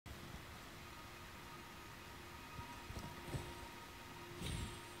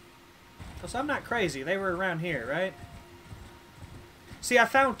So I'm not crazy. They were around here, right? See, I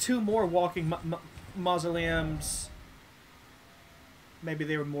found 2 more walking mausoleums. Maybe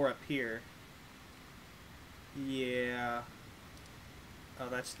they were more up here. Yeah. Oh,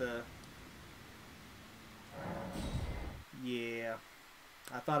 that's the... Yeah.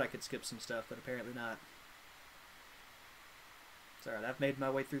 I thought I could skip some stuff, but apparently not. It's alright, I've made my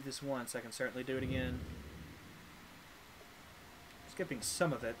way through this once. I can certainly do it again. Skipping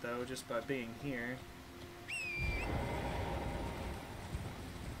some of it, though, just by being here.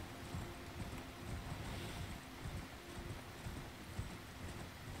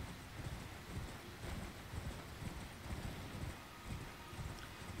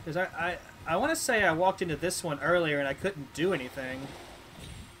 Because I want to say I walked into this one earlier and I couldn't do anything.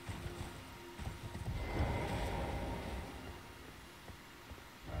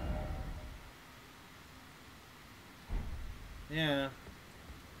 Yeah.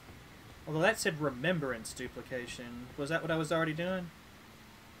 Although that said remembrance duplication. Was that what I was already doing?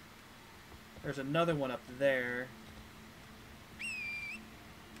 There's another one up there.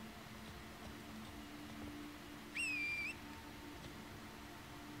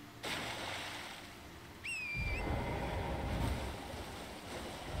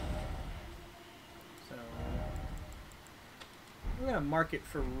 So we're gonna mark it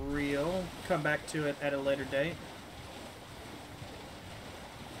for real. Come back to it at a later date.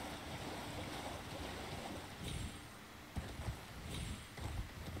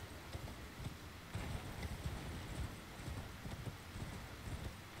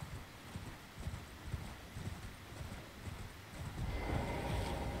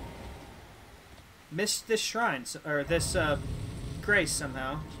 Missed this shrine, or this grace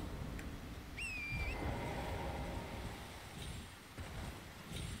somehow.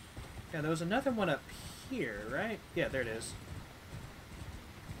 Yeah, there was another one up here, right? Yeah, there it is.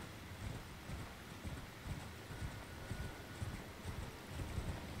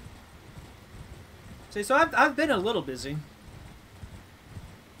 See, so I've been a little busy.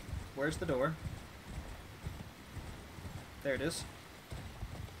 Where's the door? There it is.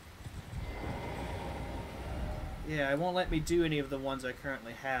 Yeah, it won't let me do any of the ones I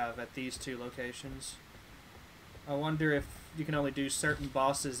currently have at these 2 locations. I wonder if you can only do certain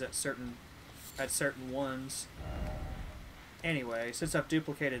bosses at certain ones. Anyway, since I've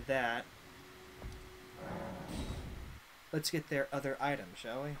duplicated that, let's get their other item,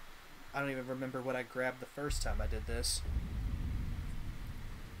 shall we? I don't even remember what I grabbed the first time I did this.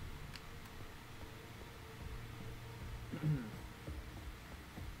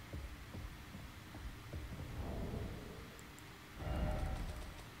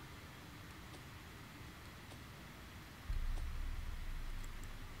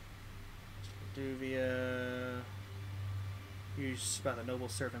 Duvia, used by the noble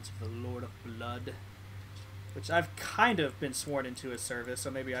servants of the Lord of Blood, which I've kind of been sworn into a service, so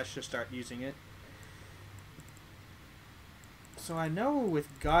maybe I should start using it. So I know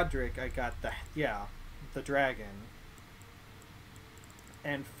with Godric I got the dragon,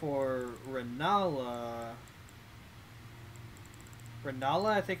 and for Renala,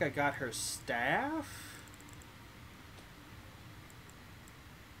 I think I got her staff.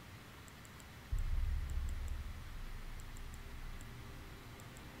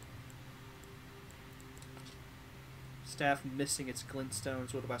 Staff missing its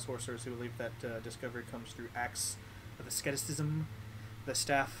glintstones, wielded by sorcerers who believe that discovery comes through acts of asceticism. The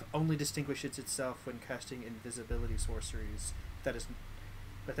staff only distinguishes itself when casting invisibility sorceries.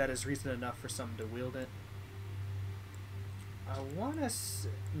 But that is reason enough for some to wield it. I wanna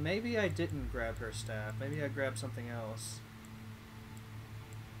maybe I didn't grab her staff. Maybe I grabbed something else.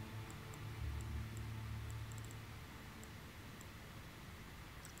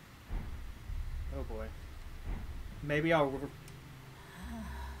 Oh boy. Maybe I'll... You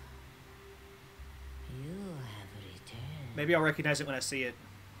have returned. Maybe I'll recognize it when I see it.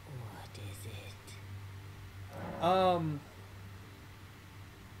 What is it?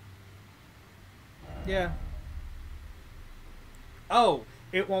 Yeah. Oh,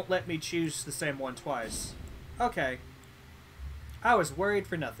 it won't let me choose the same one twice. Okay. I was worried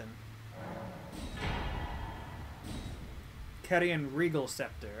for nothing. Carian Regal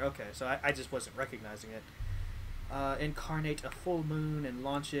Scepter. Okay, so I just wasn't recognizing it. Incarnate a full moon and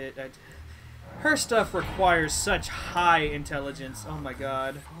launch it. Her stuff requires such high intelligence. Oh my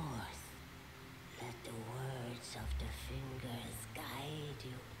god. Forth. Let the words of the fingers guide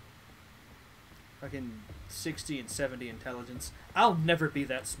you. Fucking 60 and 70 intelligence. I'll never be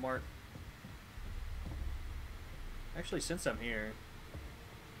that smart. Actually, since I'm here,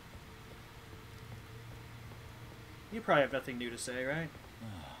 you probably have nothing new to say, right?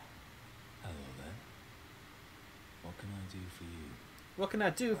 do for you? What can I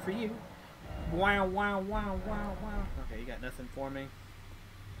do for you? Wow, wow, wow, wow, wow. Okay, you got nothing for me.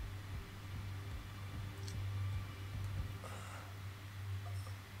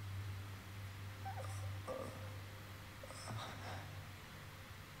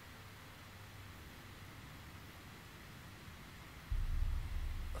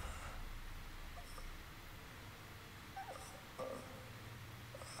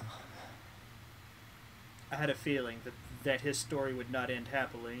 I had a feeling that his story would not end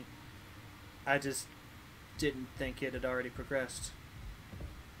happily. I just didn't think it had already progressed.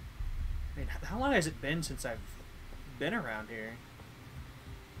 I mean, how long has it been since I've been around here?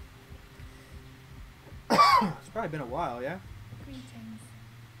 It's probably been a while, yeah? Greetings.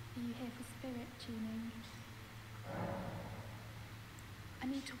 Are you here for spirit tuning? I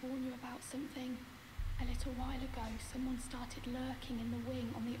need to warn you about something. A little while ago, someone started lurking in the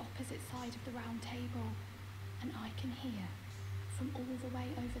wing on the opposite side of the round table. And I can hear, from all the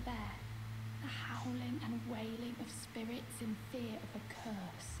way over there, the howling and wailing of spirits in fear of a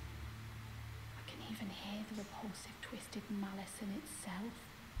curse. I can even hear the repulsive twisted malice in itself.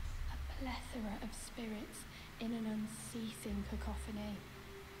 A plethora of spirits in an unceasing cacophony.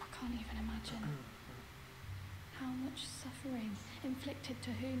 I can't even imagine. How much suffering inflicted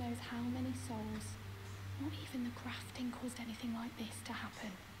to who knows how many souls. Not even the grafting caused anything like this to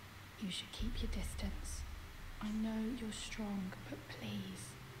happen. You should keep your distance. I know you're strong, but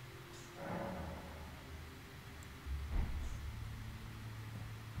please.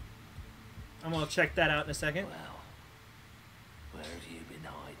 I'm gonna check that out in a second. Well, where have you been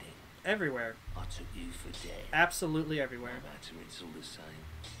hiding? Everywhere. I took you for dead. Absolutely everywhere. No matter, it's all the same.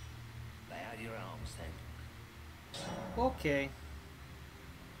 Lay out your arms then. Okay.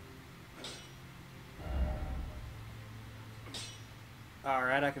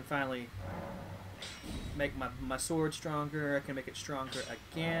 Alright, I can finally make my sword stronger. I can make it stronger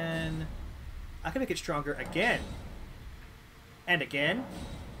again. I can make it stronger again. And again.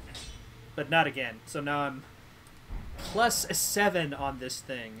 But not again. So now I'm plus 7 on this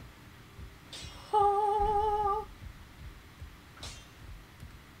thing. Ah.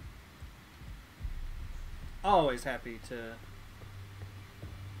 Always happy to...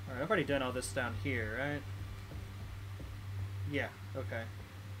 Alright, I've already done all this down here, right? Yeah, okay.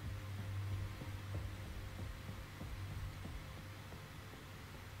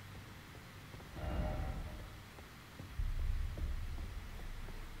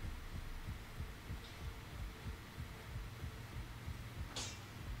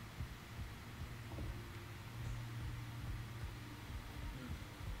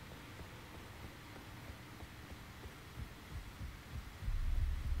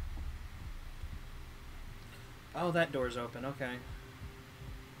 Oh, that door's open, okay.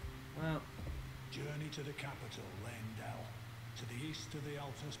 Well... Journey to the capital, Lendell. To the east of the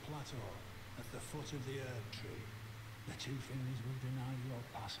Altus Plateau, at the foot of the herb tree. The two fingers will deny your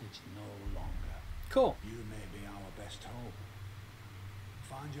passage no longer. Cool. You may be our best hope.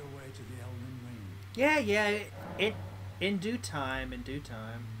 Find your way to the Elden Ring. Yeah, in due time, in due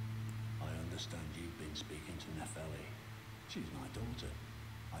time. I understand you've been speaking to Nepheli. She's my daughter.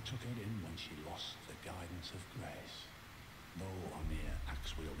 I took her in when she lost the guidance of grace. Though a mere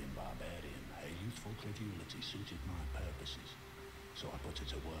axe-wielding barbarian, her youthful credulity suited my purposes. So I put her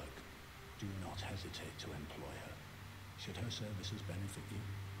to work. Do not hesitate to employ her. Should her services benefit you,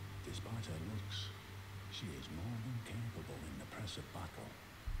 despite her looks, she is more than capable in the press of battle.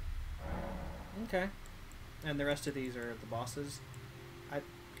 Okay. And the rest of these are the bosses?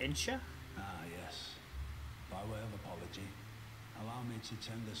 Insha? Ah, yes. By way of apology, allow me to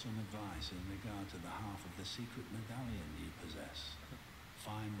tender some advice in regard to the half of the secret medallion you possess.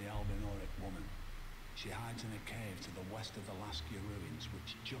 Find the Albinoric woman. She hides in a cave to the west of the Laskia ruins,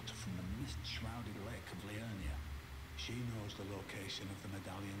 which jut from the mist-shrouded lake of Liurnia. She knows the location of the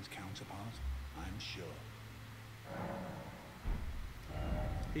medallion's counterpart, I'm sure.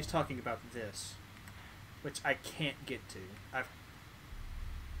 He's talking about this, which I can't get to.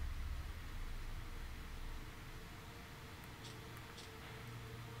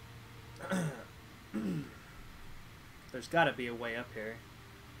 There's gotta be a way up here.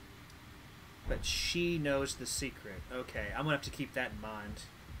 But she knows the secret. Okay, I'm gonna have to keep that in mind.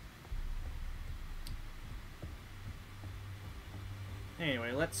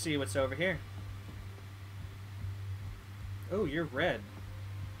 Anyway, let's see what's over here. Oh, you're red.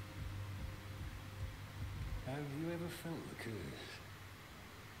 Have you ever felt the curse?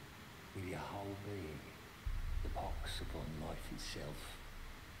 With your whole being, the pox upon life itself,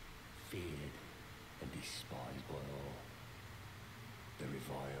 feared and despised by all, the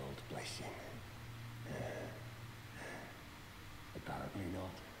reviled blessing. Apparently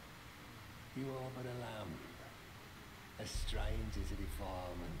not. You are but a lamb, a stranger to the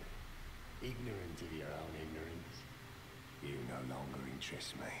farm and ignorant of your own ignorance. You no longer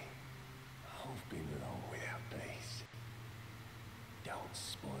interest me. I've been long without peace. Don't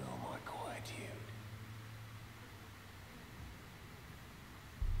spoil my quietude.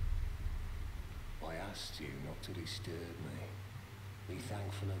 I asked you not to disturb me. Be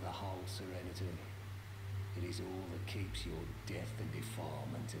thankful of the whole serenity. It is all that keeps your death and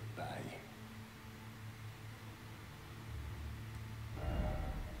defilement at bay.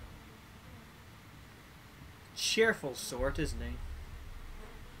 Cheerful sort, isn't he?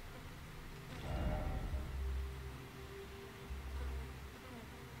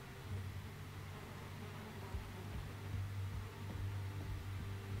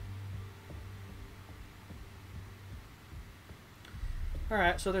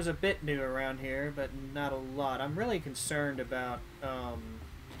 Alright, so there's a bit new around here, but not a lot. I'm really concerned about,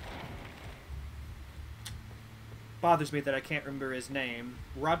 bothers me that I can't remember his name.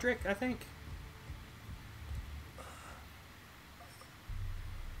 Roderick, I think?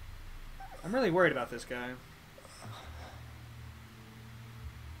 I'm really worried about this guy.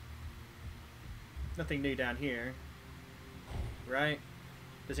 Nothing new down here. Right?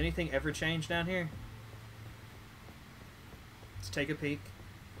 Does anything ever change down here? Let's take a peek.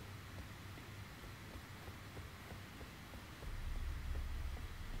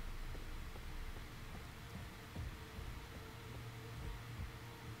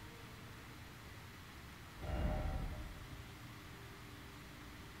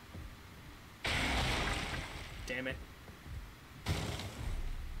 Damn it.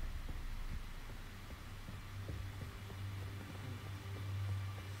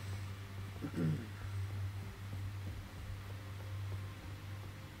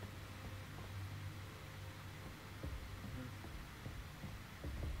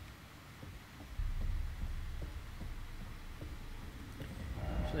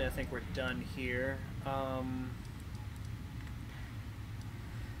 Actually, I think we're done here. So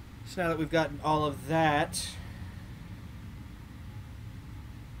now that we've gotten all of that,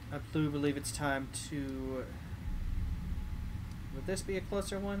 I do believe it's time to... Would this be a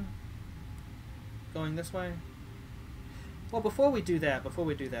closer one? Going this way? Well, before we do that,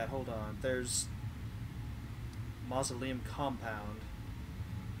 hold on. There's... Mausoleum Compound.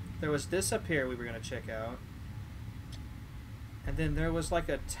 There was this up here we were going to check out. And then there was like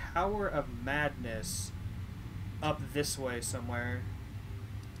a Tower of Madness up this way somewhere.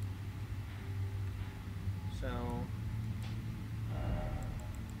 So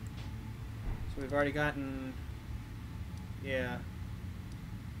we've already gotten, yeah.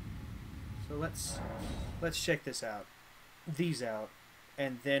 So let's check this out, these out,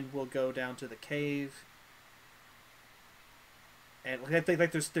 and then we'll go down to the cave. And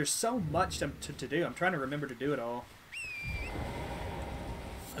like there's so much to do. I'm trying to remember to do it all.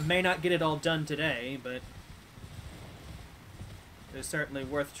 I may not get it all done today, but it's certainly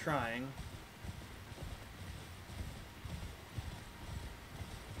worth trying.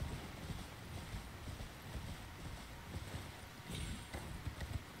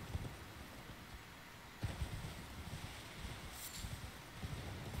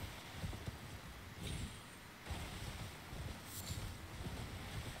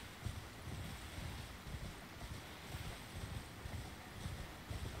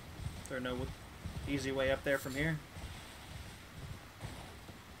 Is there no easy way up there from here?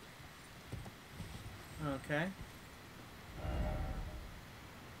 Okay.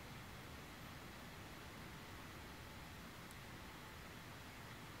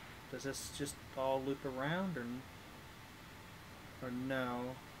 Does this just all loop around, or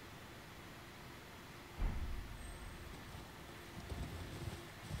no?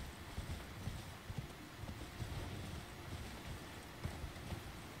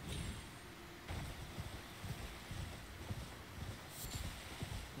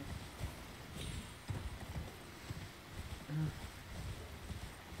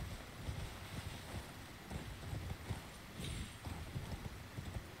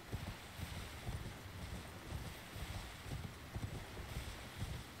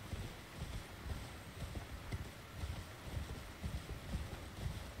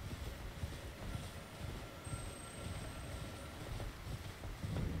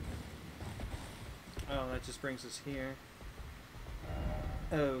 Oh, that just brings us here.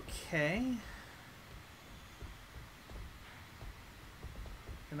 Okay.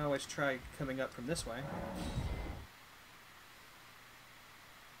 Can always try coming up from this way.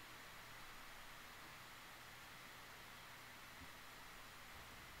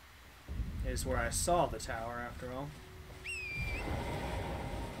 Is where I saw the tower, after all.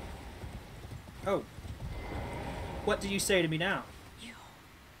 Oh. What do you say to me now? You,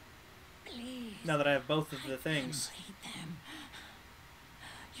 please. Now that I have both of the things. I can read them.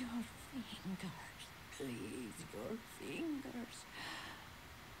 Your fingers, please, your fingers.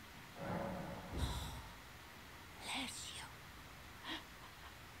 Bless you.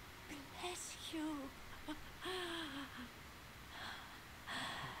 Bless you.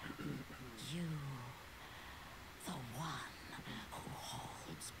 You, the one who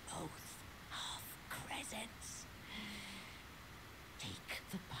holds both half-crescents. Take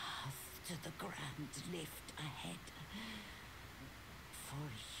the path to the grand lift ahead. For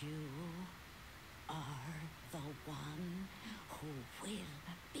you are the one who will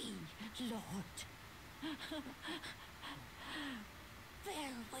be Lord.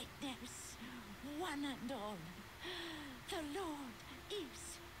 Bear witness, one and all, the Lord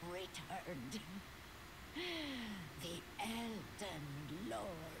is returned. The Elden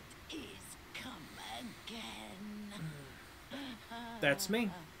Lord is come again. That's me.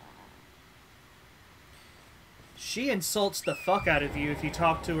 She insults the fuck out of you if you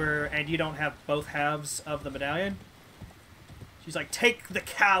talk to her and you don't have both halves of the medallion. She's like, take the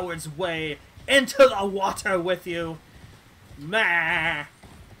coward's way into the water with you. Meh.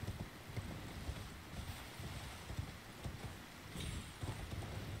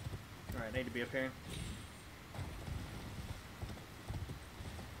 Alright, I need to be up here.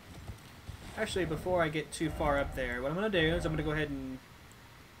 Actually, before I get too far up there, what I'm going to do is I'm going to go ahead and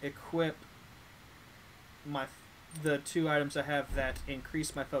equip the 2 items I have that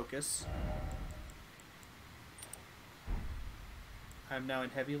increase my focus. I'm now in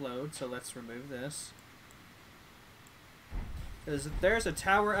heavy load, so let's remove this. There's a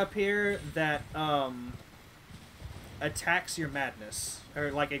tower up here that attacks your madness,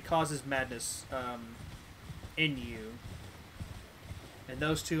 or like it causes madness in you, and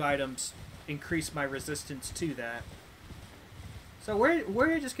those 2 items increase my resistance to that. So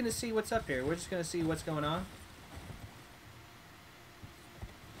we're just gonna see what's up here. We're just gonna see what's going on.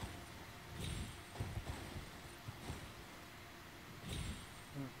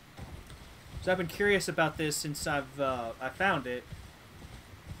 So I've been curious about this since I found it.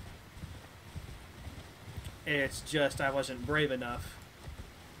 It's just I wasn't brave enough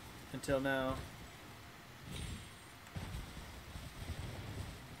until now.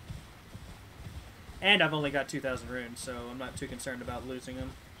 And I've only got 2,000 runes, so I'm not too concerned about losing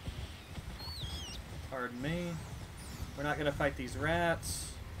them. Pardon me. We're not gonna fight these rats.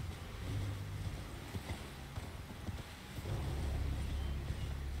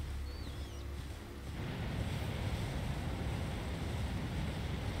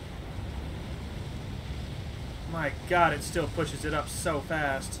 My god, it still pushes it up so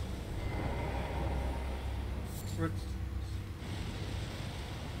fast.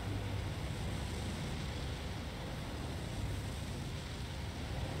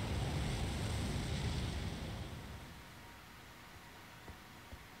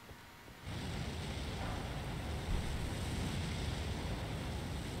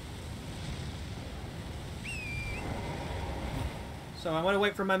 So I'm going to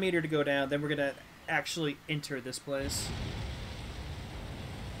wait for my meter to go down, then we're going to actually enter this place.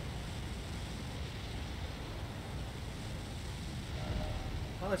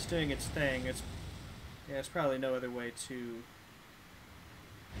 While it's doing its thing, there's probably no other way to...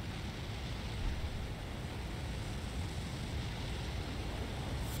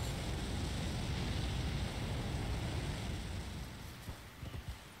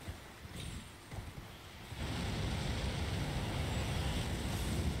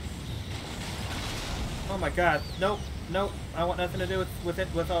 Oh my god, nope, nope, I want nothing to do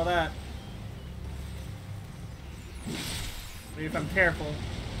with all that. Maybe if I'm careful.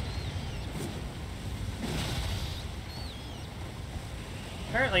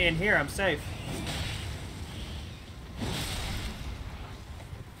 Apparently in here I'm safe.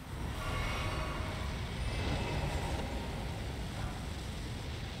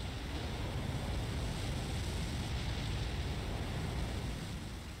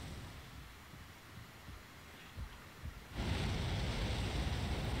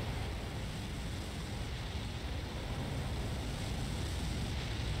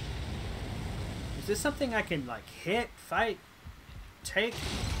 Is this something I can, like, hit, fight, take?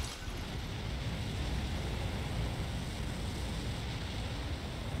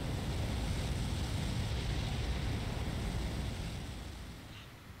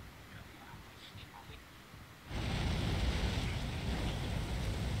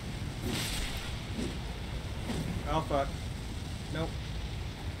 Oh, fuck. Nope.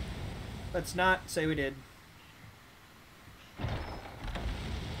 Let's not say we did.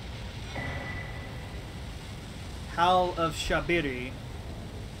 Howl of Shabiri.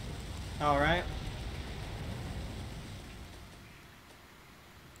 Alright.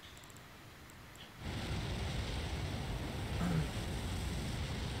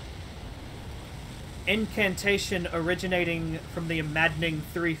 Incantation originating from the maddening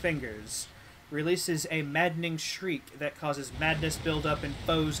three fingers. Releases a maddening shriek that causes madness buildup in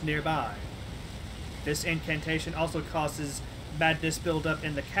foes nearby. This incantation also causes madness buildup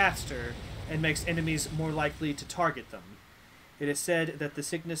in the caster and makes enemies more likely to target them. It is said that the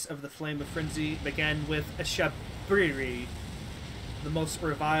sickness of the Flame of Frenzy began with Shabriri, the most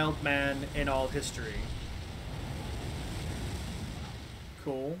reviled man in all history.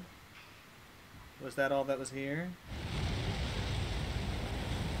 Cool. Was that all that was here?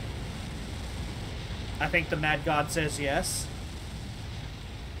 I think the Mad God says yes.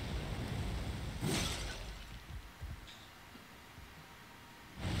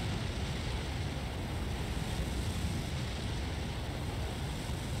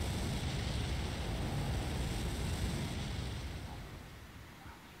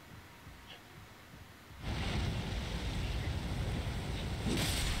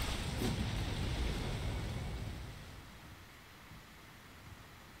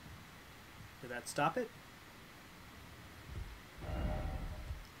 Did that stop it?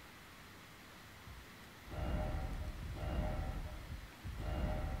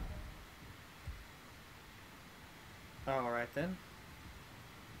 Alright then.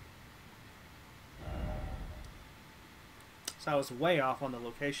 So I was way off on the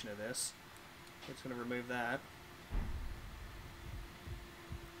location of this. I'm just going to remove that.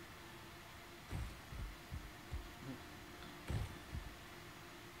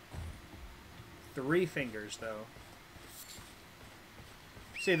 Three fingers, though.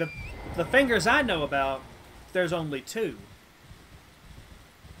 See, the fingers I know about, there's only two.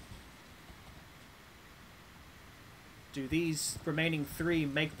 Do these remaining three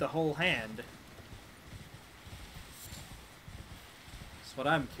make the whole hand? That's what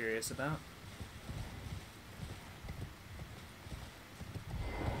I'm curious about.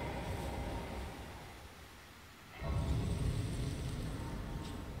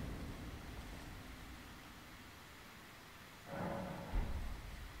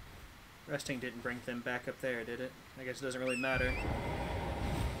 Resting didn't bring them back up there, did it? I guess it doesn't really matter.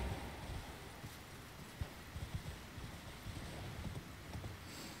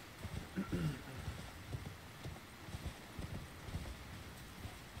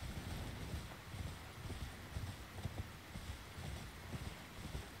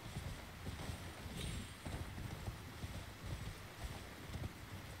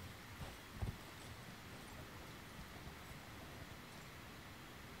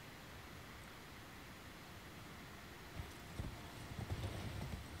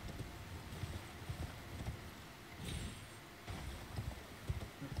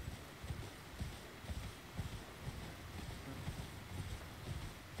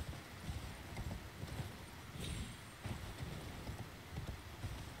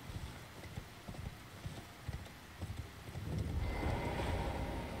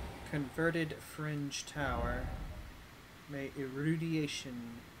 Converted fringe tower. May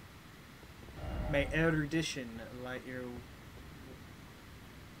erudition light your...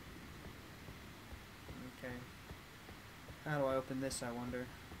 Okay. How do I open this, I wonder?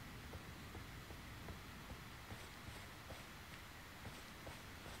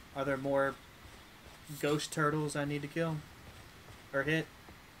 Are there more ghost turtles I need to kill? Or hit?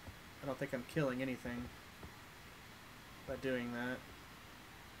 I don't think I'm killing anything by doing that.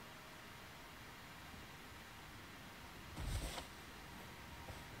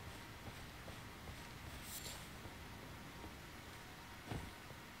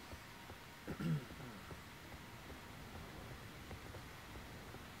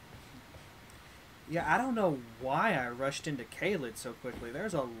 Yeah, I don't know why I rushed into Caelid so quickly.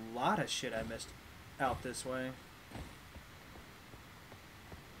 There's a lot of shit I missed out this way.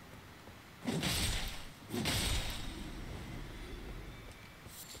 A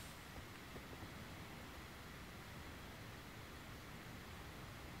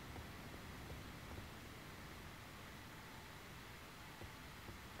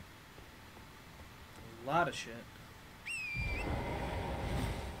lot of shit.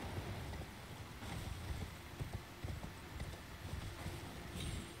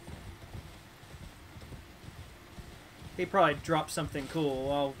 He probably dropped something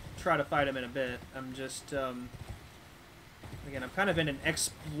cool. I'll try to fight him in a bit. I'm just, again, I'm kind of in an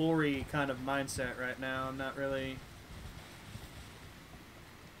explory kind of mindset right now. I'm not really...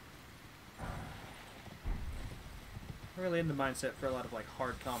 not really in the mindset for a lot of, like,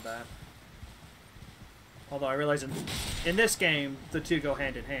 hard combat. Although I realize in this game, the two go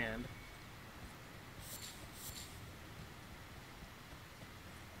hand in hand.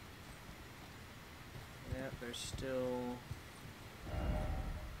 Yep, there's still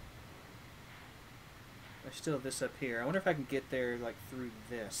this up here. I wonder if I can get there, like, through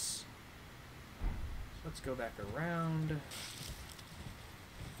this. So let's go back around.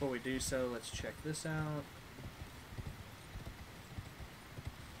 Before we do so, let's check this out.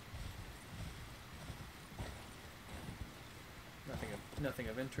 Nothing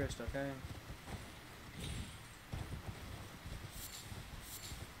of interest, okay.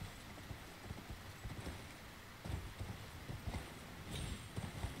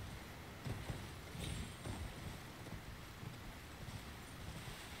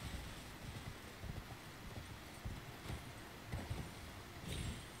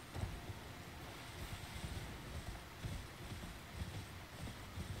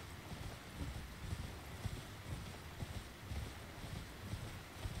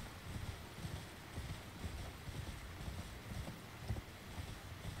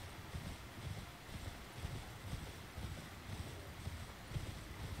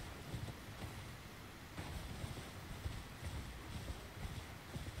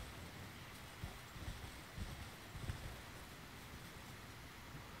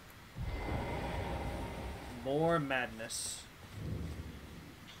 More madness.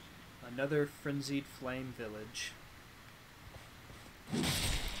 Another frenzied flame village.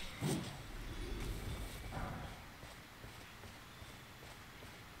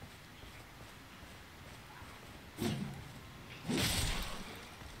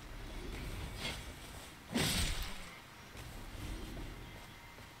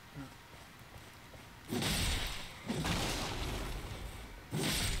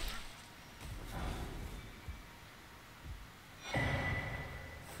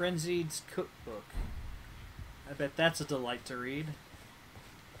 Frenzied's cookbook. I bet that's a delight to read.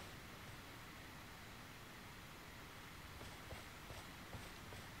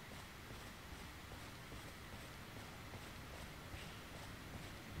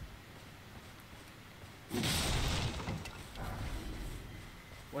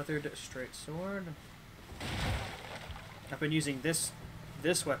 Weathered straight sword. I've been using this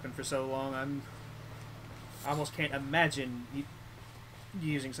weapon for so long, I almost can't imagine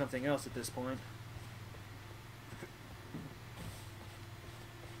using something else at this point.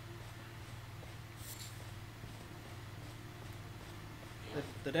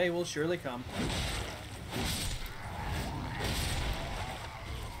 The day will surely come.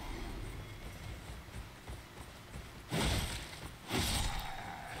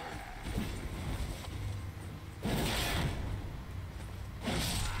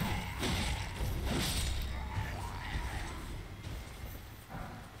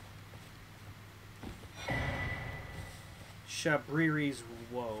 Shabriri's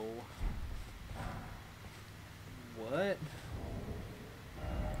woe. What?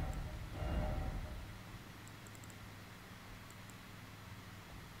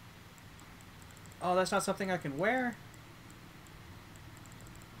 Oh, that's not something I can wear?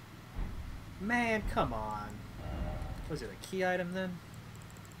 Man, come on. Was it a key item then?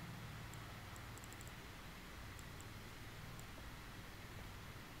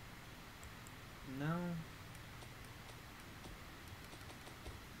 No.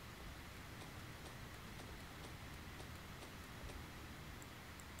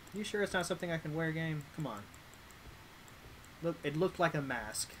 You sure it's not something I can wear, game? Come on. Look, it looked like a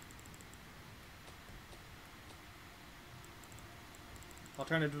mask.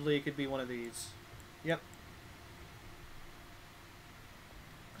 Alternatively, it could be one of these. Yep.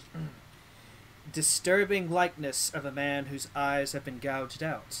 Disturbing likeness of a man whose eyes have been gouged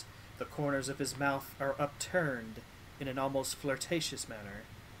out. The corners of his mouth are upturned in an almost flirtatious manner.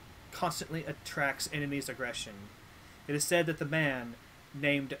 Constantly attracts enemies' aggression. It is said that the man,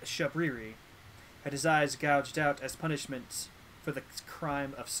 named Shabriri, had his eyes gouged out as punishment for the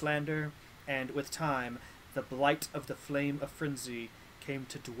crime of slander, and with time, the blight of the flame of frenzy came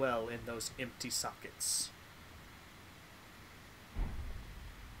to dwell in those empty sockets.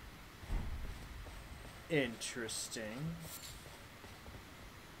 Interesting.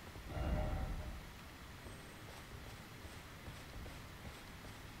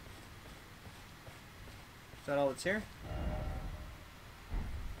 Is that all that's here?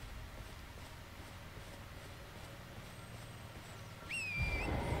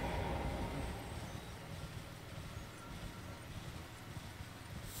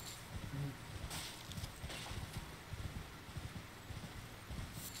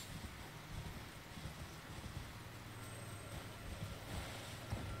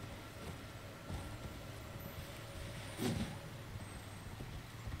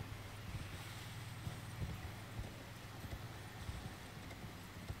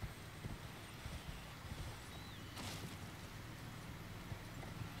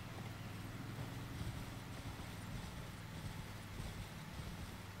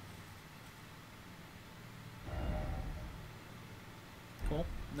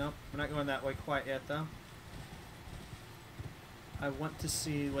 Nope, we're not going that way quite yet, though. I want to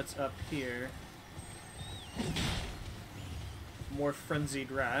see what's up here. More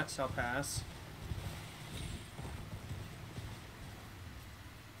frenzied rats, I'll pass.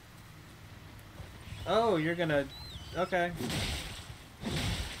 Oh, you're gonna... Okay.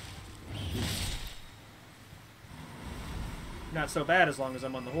 Not so bad as long as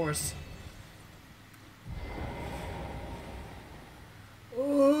I'm on the horse.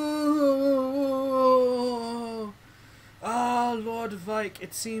 Oh, ah, Lord Vike,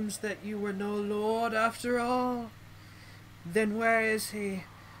 it seems that you were no lord after all. Then where is he,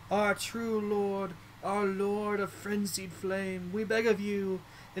 our true lord, our lord of frenzied flame? We beg of you,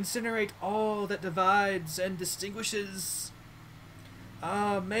 incinerate all that divides and distinguishes.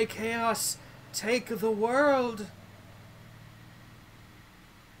 Ah, may chaos take the world.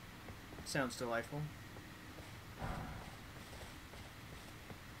 Sounds delightful.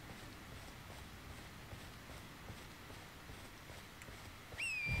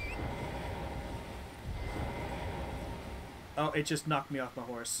 Oh, it just knocked me off my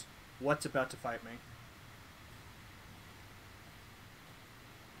horse. What's about to fight me?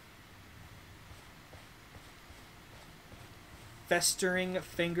 Festering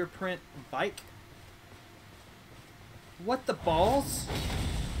fingerprint bike? What the balls?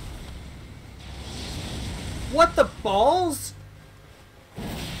 What the balls?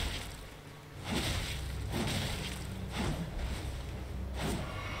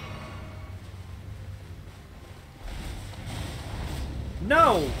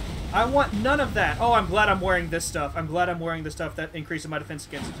 No! I want none of that. Oh, I'm glad I'm wearing this stuff. I'm glad I'm wearing the stuff that increases my defense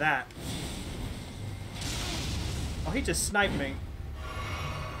against that. Oh, he just sniped me.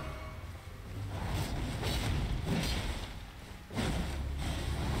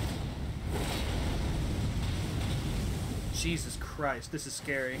 Jesus Christ, this is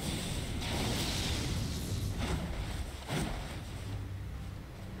scary.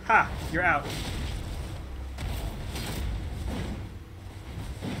 Ha! You're out.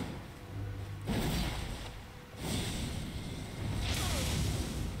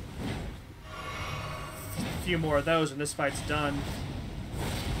 A few more of those and this fight's done.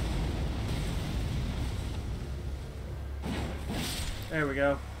 There we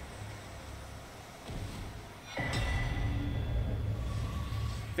go.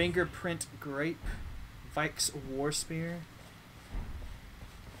 Fingerprint grape. Vike's war spear.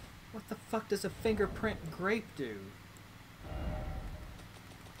 What the fuck does a fingerprint grape do?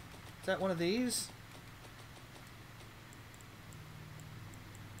 Is that one of these?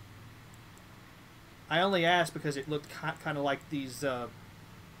 I only asked because it looked kind of like these,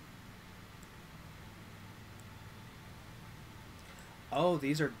 Oh,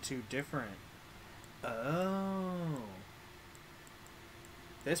 these are two different. Oh.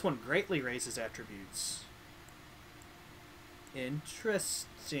 This one greatly raises attributes.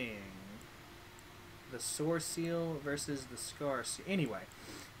 Interesting. The Sore Seal versus the Scar Seal. Anyway,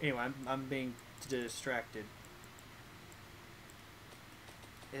 I'm being distracted.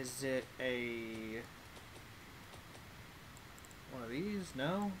 Is it a... one of these?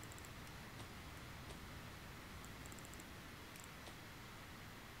 No?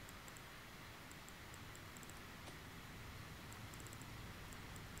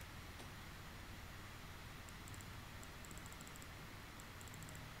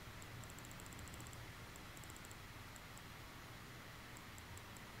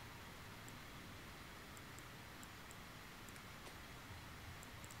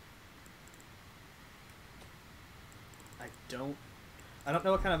 I don't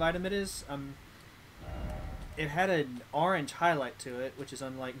know what kind of item it is. It had an orange highlight to it, which is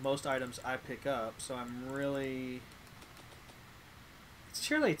unlike most items I pick up, so I'm really...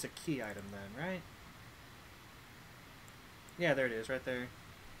 Surely it's a key item then, right? Yeah, there it is, right there.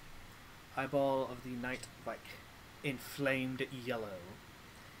 Eyeball of the Night Vike. Inflamed yellow.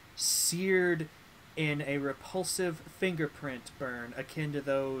 Seared in a repulsive fingerprint burn akin to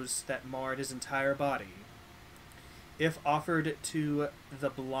those that marred his entire body. If offered to the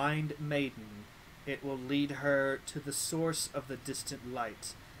blind maiden, it will lead her to the source of the distant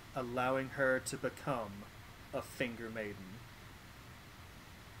light, allowing her to become a finger maiden.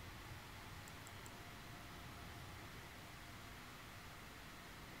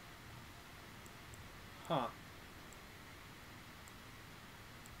 Huh.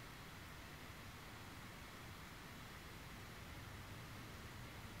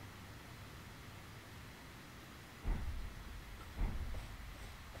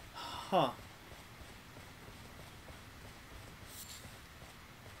 Huh.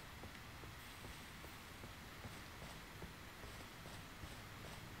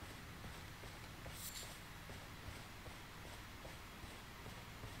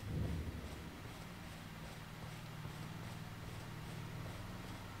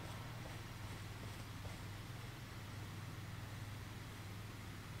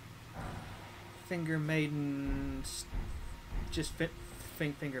 Finger Maiden... Just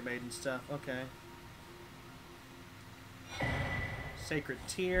Finger Maiden stuff. Okay. Sacred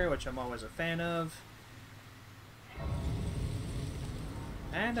Tear, which I'm always a fan of.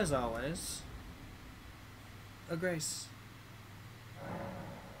 And as always, a Grace.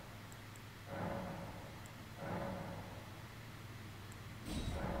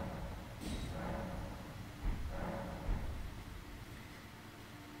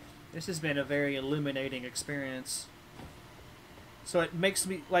 This has been a very illuminating experience. So it makes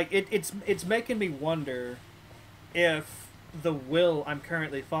me like it's making me wonder if the will I'm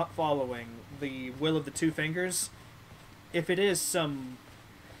currently following, the will of the two fingers, if it is some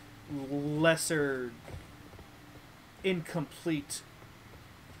lesser, incomplete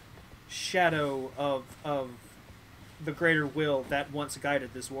shadow of the greater will that once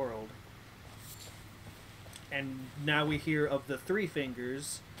guided this world. And now we hear of the three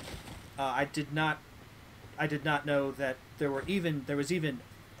fingers. I did not know that there was even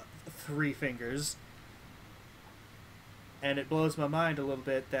three fingers. And it blows my mind a little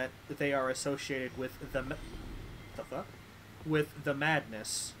bit that they are associated with with the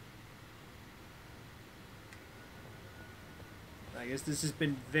madness. I guess this has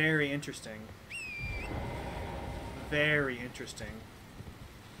been very interesting. Very interesting.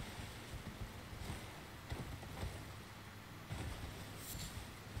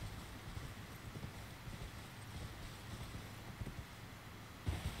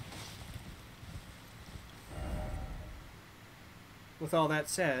 With all that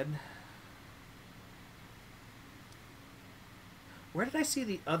said, where did I see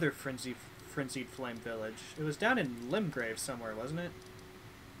the other Frenzied Flame Village? It was down in Limgrave somewhere, wasn't it?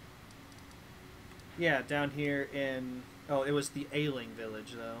 Yeah, down here in... Oh, it was the Ailing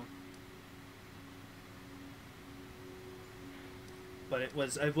Village, though. But it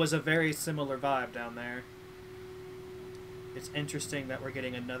was a very similar vibe down there. It's interesting that we're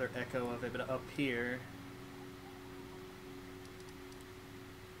getting another echo of it, but up here...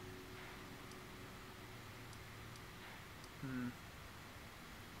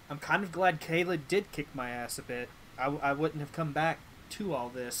 I'm kind of glad Kayla did kick my ass a bit. I wouldn't have come back to all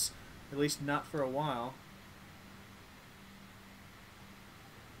this, at least not for a while.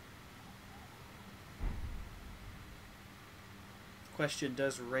 The question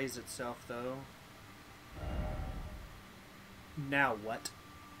does raise itself, though. Now what?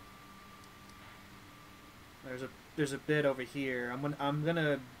 There's a bit over here. I'm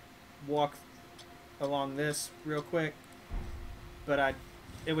gonna walk along this real quick, but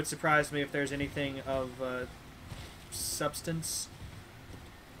it would surprise me if there's anything of substance.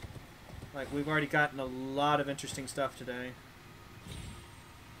 Like, we've already gotten a lot of interesting stuff today.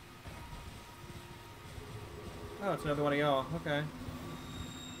 Oh, it's another one of y'all. Okay.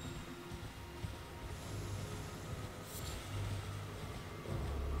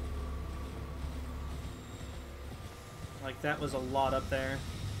 Like, that was a lot up there.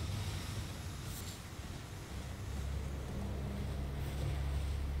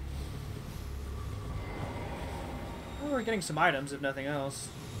 Well, we're getting some items, if nothing else.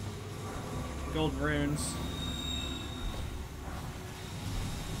 Golden runes.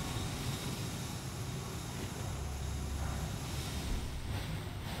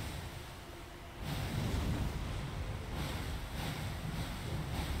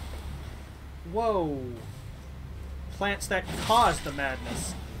 Whoa! Plants that cause the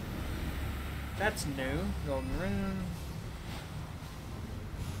madness. That's new. Golden rune.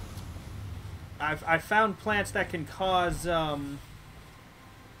 I found plants that can cause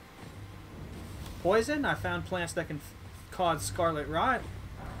poison. I found plants that can cause scarlet rot.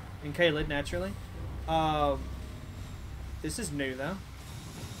 In Caelid, naturally. This is new, though.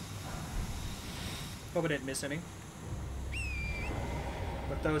 Hope I didn't miss any.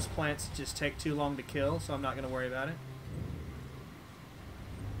 But those plants just take too long to kill, so I'm not going to worry about it.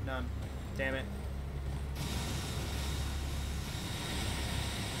 None. Damn it.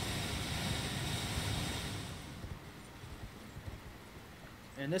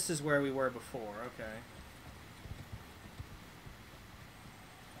 And this is where we were before, okay.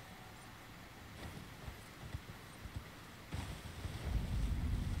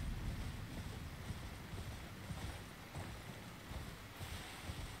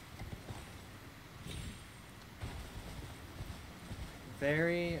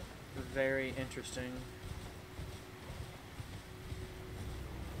 Very, very interesting.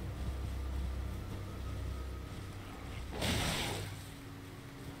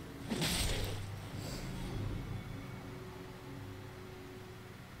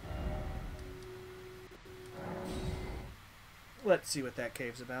 Let's see what that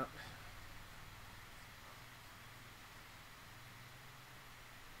cave's about.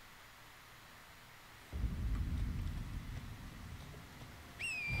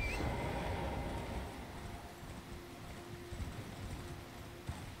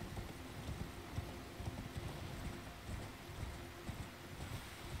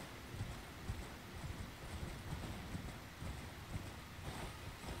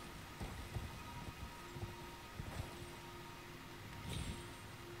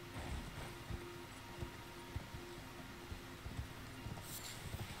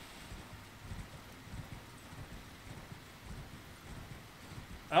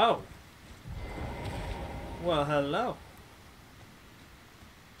 Oh. Well, hello.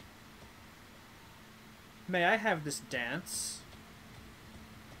 May I have this dance?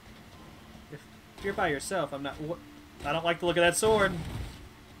 If you're by yourself, I'm not... I don't like the look of that sword.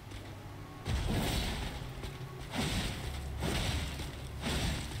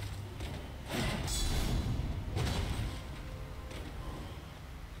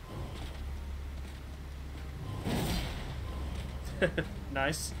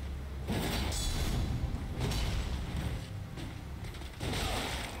 Nice.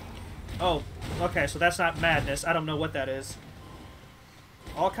 Oh, okay, so that's not madness. I don't know what that is.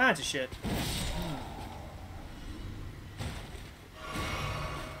 All kinds of shit.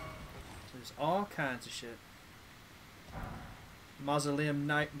 There's all kinds of shit. Mausoleum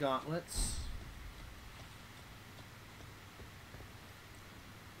Knight Gauntlets.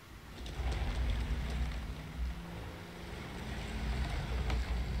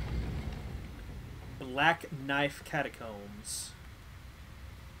 Black Knife Catacombs.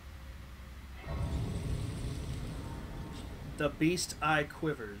 The Beast Eye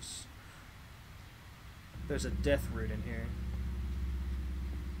Quivers. There's a death root in here.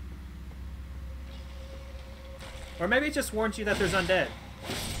 Or maybe it just warns you that there's undead.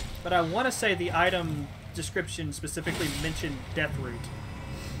 But I want to say the item description specifically mentioned death root.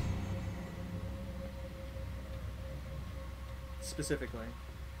 Specifically.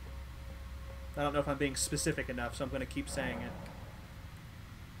 I don't know if I'm being specific enough, so I'm going to keep saying it.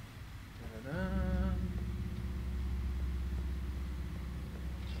 Da-da-da.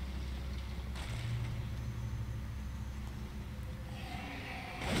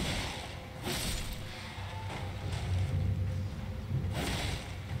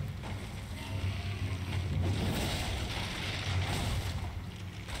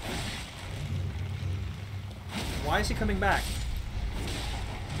 Why is he coming back?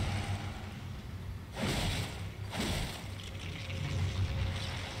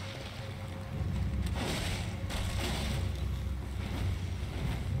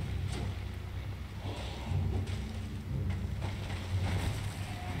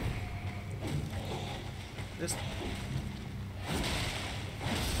 This...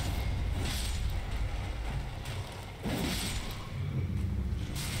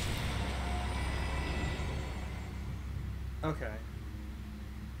 Okay.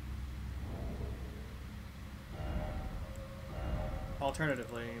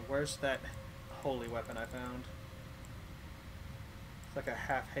 Alternatively, where's that holy weapon I found? It's like a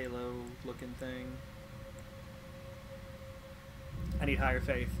half halo looking thing. I need higher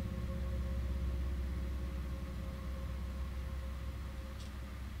faith.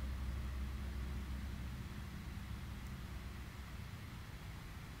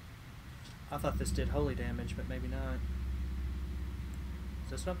 I thought this did holy damage, but maybe not.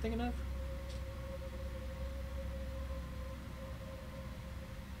 Is this what I'm thinking of?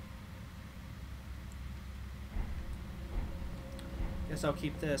 Guess I'll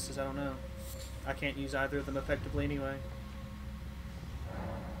keep this, as I don't know. I can't use either of them effectively anyway.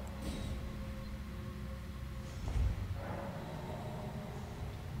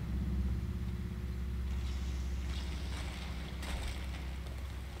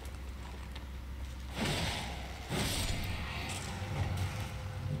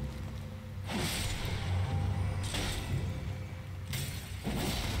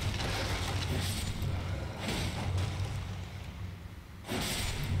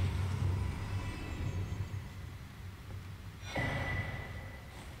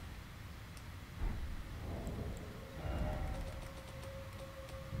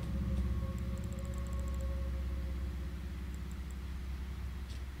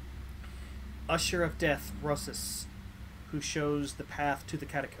 Usher of Death, Rossus, who shows the path to the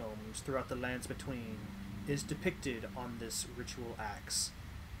catacombs throughout the lands between, is depicted on this ritual axe.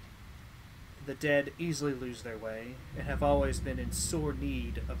 The dead easily lose their way, and have always been in sore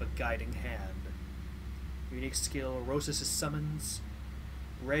need of a guiding hand. Unique skill, Rossus' summons.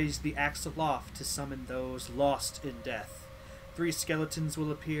 Raise the axe aloft to summon those lost in death. 3 skeletons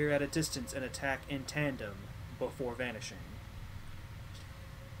will appear at a distance and attack in tandem before vanishing.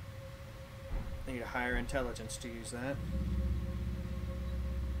 I need a higher intelligence to use that.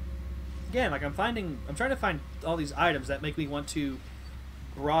 Again, like I'm trying to find all these items that make me want to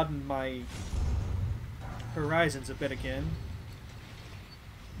broaden my horizons a bit again.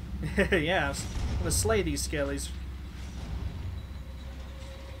 Yeah, I'm gonna slay these skellies.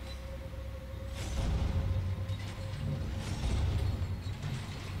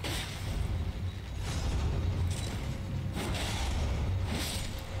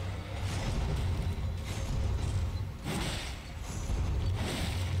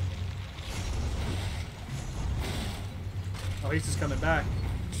 he's just coming back.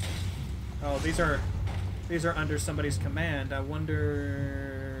 Oh, these are under somebody's command. I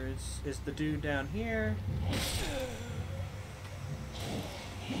wonder, is the dude down here?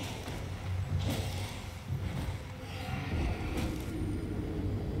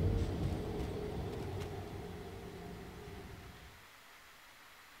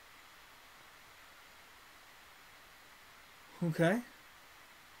 Okay.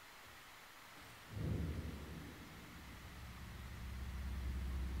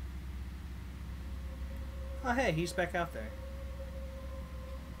 Oh, hey, he's back out there.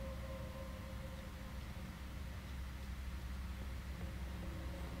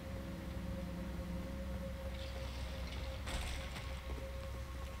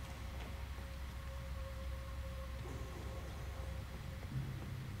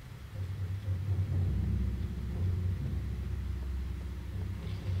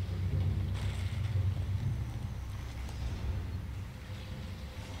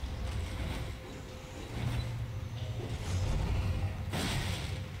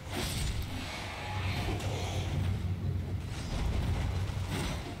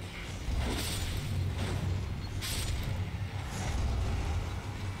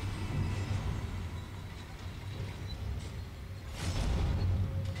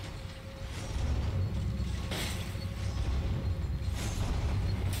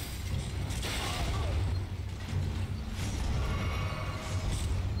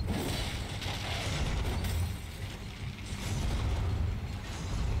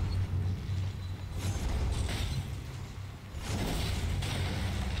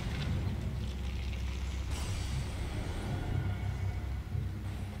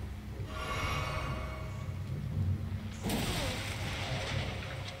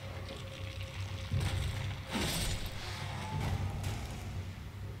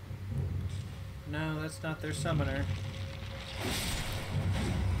 No, that's not their summoner.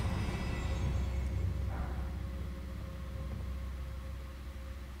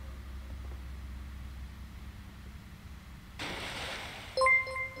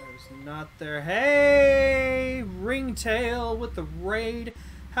 There's not their... Hey! Ringtail with the raid.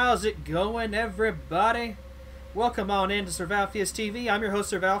 How's it going, everybody? Welcome on in to Servalfius TV. I'm your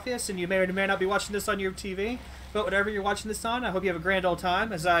host, Servalfius, and you may or may not be watching this on your TV. But whatever you're watching this on, I hope you have a grand old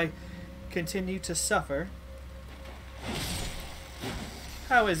time as I continue to suffer.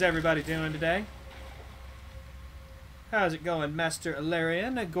 How is everybody doing today? How's it going, Master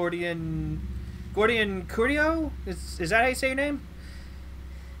Ilarian? Gordian Curio? Is that how you say your name?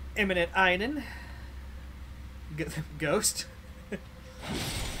 Eminent Einen. Ghost.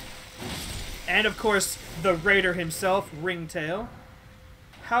 And of course, the Raider himself, Ringtail.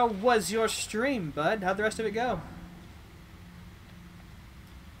 How was your stream, bud? How'd the rest of it go?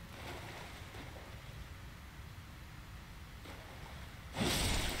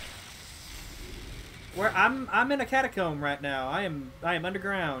 Where I'm in a catacomb right now. I am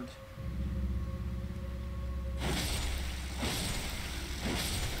underground.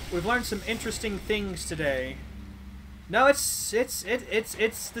 We've learned some interesting things today. No, it's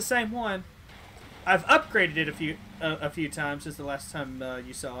the same one. I've upgraded it a few times since the last time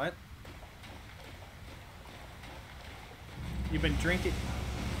you saw it. You've been drinking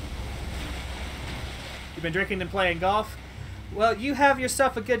and playing golf. Well, you have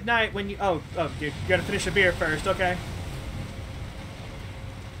yourself a good night when you... Oh, dude, you gotta finish a beer first, okay.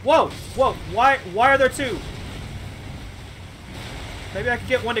 Whoa, why are there two? Maybe I could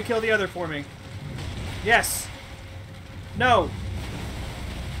get one to kill the other for me. Yes. No.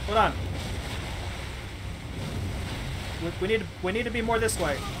 Hold on. We need to be more this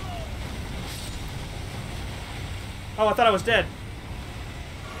way. Oh, I thought I was dead.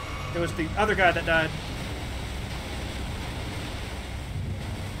 It was the other guy that died.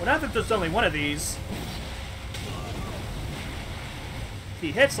 Well, now that there's only one of these,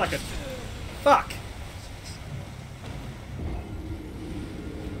 he hits like a... Fuck!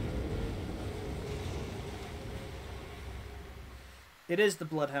 It is the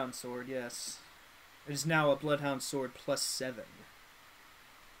Bloodhound Sword, yes. It is now a Bloodhound Sword +7.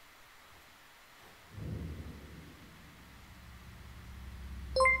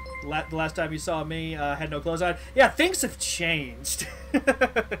 The last time you saw me, had no clothes on. Yeah, things have changed.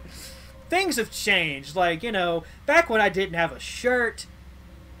 Things have changed. Like, you know, back when I didn't have a shirt,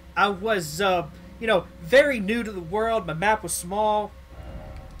 I was, you know, very new to the world. My map was small.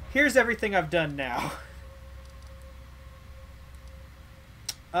 Here's everything I've done now.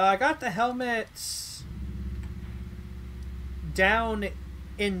 I got the helmets down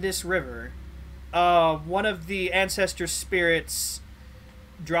in this river. One of the ancestor spirits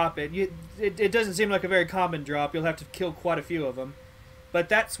drop it. It doesn't seem like a very common drop. You'll have to kill quite a few of them. But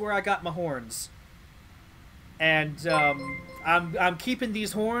that's where I got my horns. And I'm keeping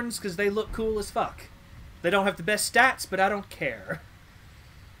these horns because they look cool as fuck. They don't have the best stats, but I don't care.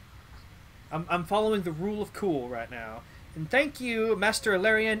 I'm following the rule of cool right now. And thank you, Master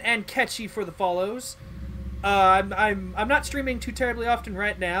Ilarian and Ketchy, for the follows. I'm not streaming too terribly often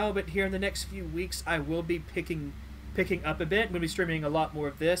right now, but here in the next few weeks I will be picking up a bit. I'm going to be streaming a lot more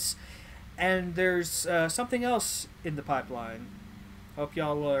of this. And there's something else in the pipeline. Hope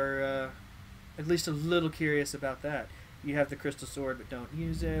y'all are at least a little curious about that. You have the crystal sword, but don't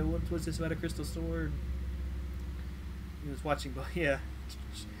use it. What was this about a crystal sword? He was watching, yeah.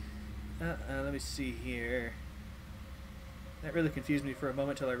 Let me see here. That really confused me for a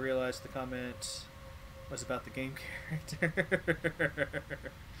moment till I realized the comment was about the game character.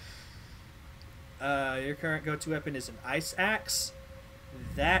 Your current go-to weapon is an ice axe?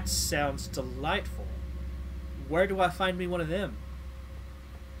 That sounds delightful. Where do I find me one of them?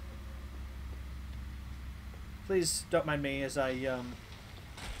 Please don't mind me as I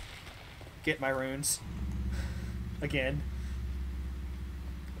get my runes. Again.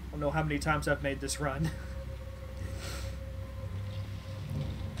 I don't know how many times I've made this run.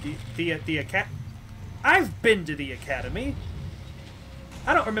 The academy. I've been to the academy.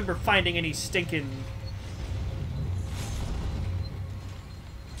 I don't remember finding any stinking.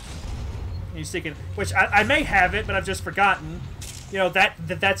 Which I may have it, but I've just forgotten. You know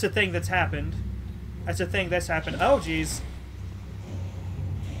that's a thing that's happened. That's a thing that's happened. Oh, jeez.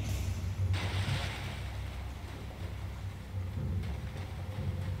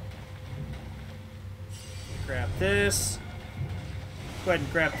 Grab this. Go ahead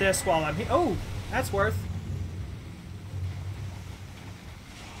and grab this while I'm here. Oh, that's worth.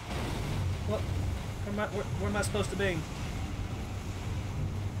 What? Where am I supposed to be?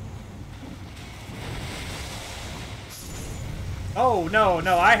 Oh, no,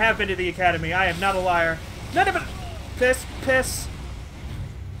 I have been to the academy. I am not a liar. None of it. Piss.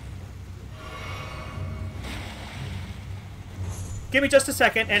 Give me just a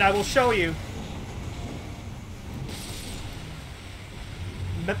second, and I will show you.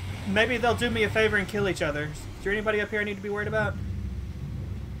 Maybe they'll do me a favor and kill each other. Is there anybody up here I need to be worried about?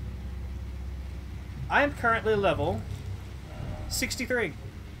 I am currently level 63.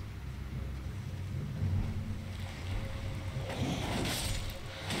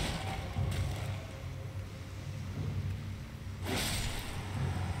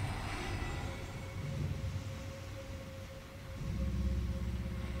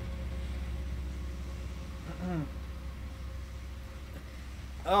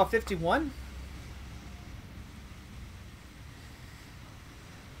 Oh, 51?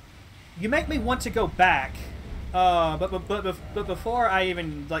 You make me want to go back, but before I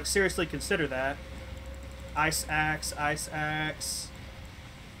even like seriously consider that, ice axe. I've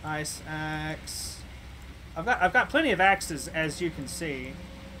got plenty of axes, as you can see.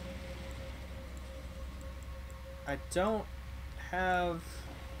 I don't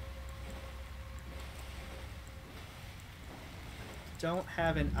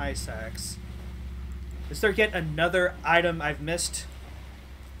have an ice axe. Is there yet another item I've missed?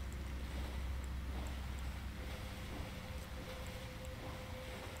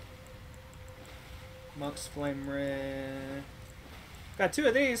 Monk's Flame Ring. Got 2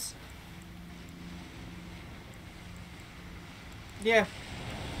 of these. Yeah.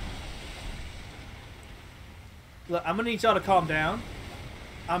 Look, I'm gonna need y'all to calm down.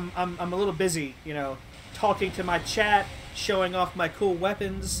 I'm a little busy, you know, talking to my chat, showing off my cool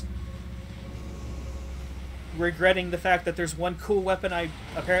weapons, regretting the fact that there's one cool weapon I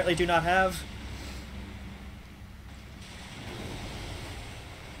apparently do not have.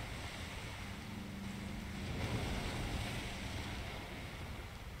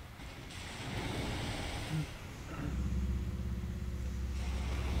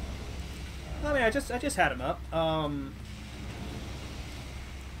 I mean, I just had him up.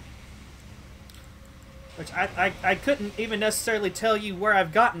 Which I couldn't even necessarily tell you where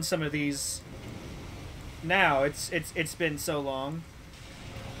I've gotten some of these. Now it's been so long.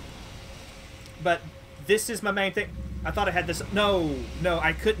 But this is my main thing. I thought I had this. No,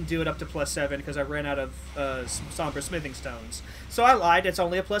 I couldn't do it up to +7 because I ran out of Somber Smithing Stones. So I lied. It's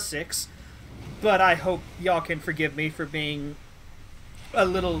only a +6. But I hope y'all can forgive me for being a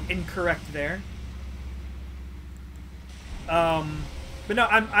little incorrect there. But no,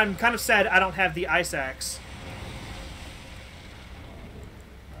 I'm kind of sad I don't have the ice axe.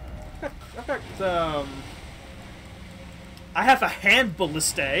 I've got I have a hand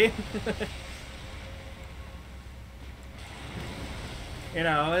ballista. You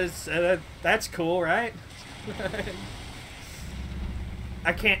know, that's cool, right?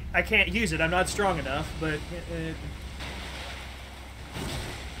 I can't use it. I'm not strong enough, but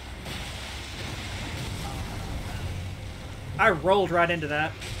I rolled right into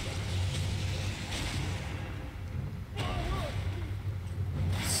that.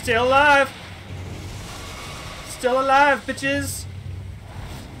 Still alive. Still alive, bitches.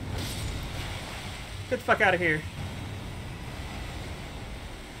 Get the fuck out of here.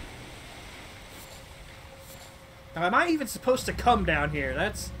 Now, am I even supposed to come down here?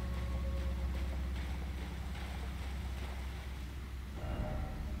 That's...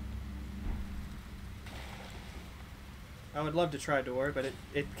 I would love to try door, but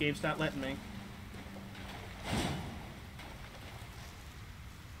game's not letting me.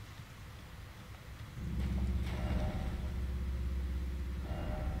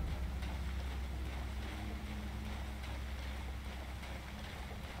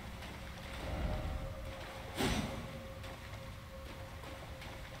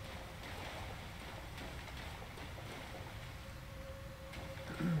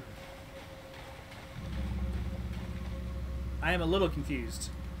 I am a little confused.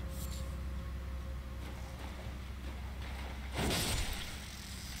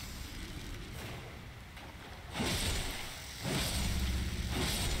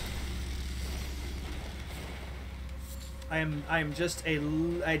 I am just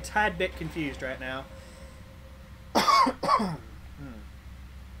a tad bit confused right now.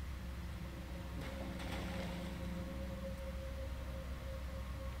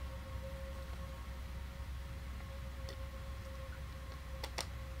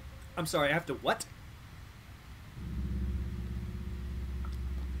 I'm sorry, I have to what?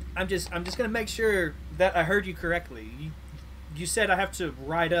 I'm just gonna make sure that I heard you correctly. You said I have to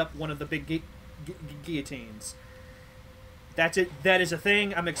ride up one of the big guillotines. That's it. That is a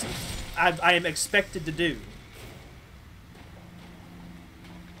thing I am expected to do.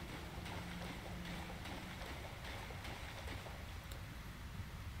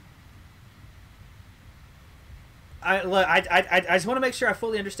 I just want to make sure I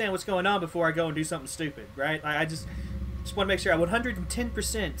fully understand what's going on before I go and do something stupid, right? I just want to make sure I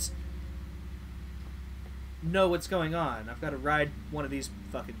 110% know what's going on. I've got to ride one of these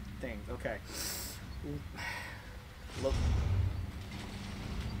fucking things. Okay. Look.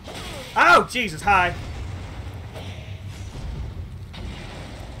 Oh, Jesus, hi.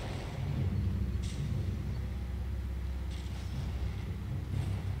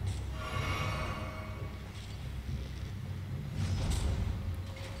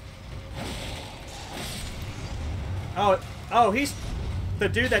 Oh, he's the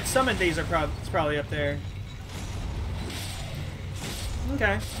dude that summoned these. Is probably up there.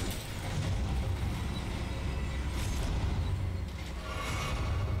 Okay.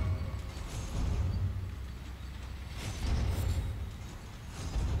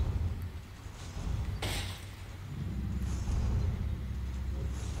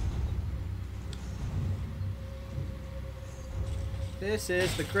 This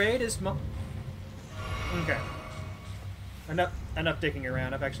is the greatest Okay. Enough dicking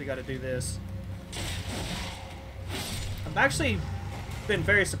around. I've actually got to do this. I've actually been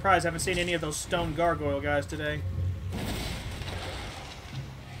very surprised I haven't seen any of those stone gargoyle guys today.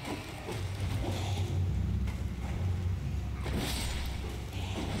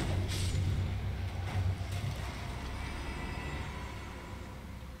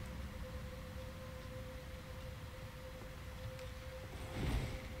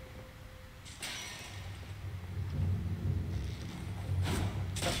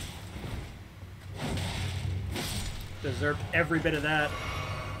 Deserved every bit of that.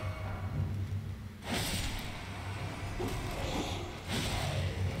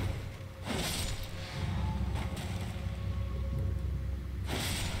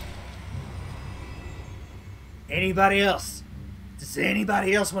 Anybody else? Does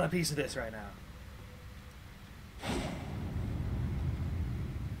anybody else want a piece of this right now?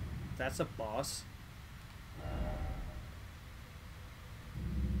 That's a boss.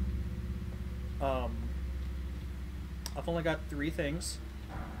 I've only got 3 things.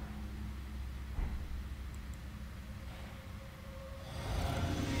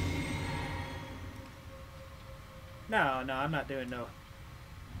 No, I'm not doing no.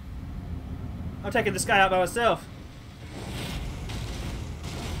 I'm taking this guy out by myself.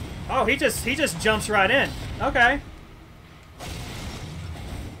 Oh, he just jumps right in. Okay.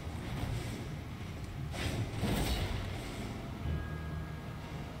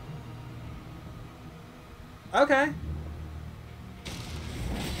 Okay.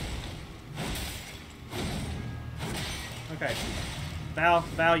 Okay.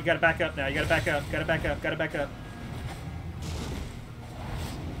 Val, you gotta back up now. You gotta back up. Gotta back up. Gotta back up.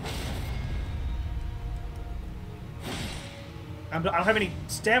 I don't have any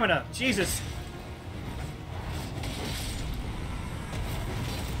stamina. Jesus.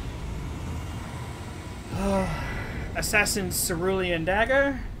 Assassin's Cerulean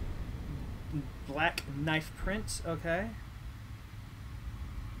Dagger. Black Knife Print. Okay.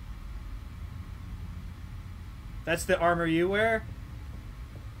 That's the armor you wear?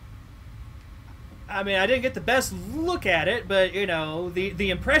 I mean, I didn't get the best look at it, but, you know, the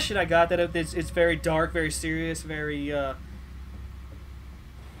impression I got that it's very dark, very serious, very,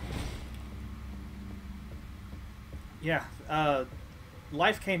 yeah,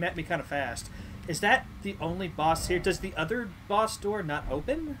 life came at me kind of fast. Is that the only boss here? Does the other boss door not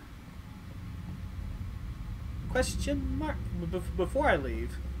open? Question mark. Before I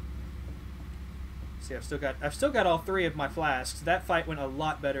leave. See, I've still got all 3 of my flasks. That fight went a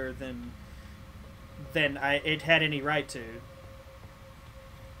lot better than it had any right to.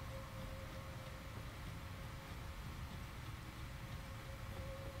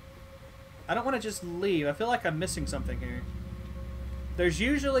 I don't want to just leave. I feel like I'm missing something here. There's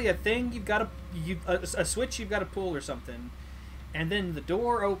usually a thing you've got to a switch you've got to pull or something, and then the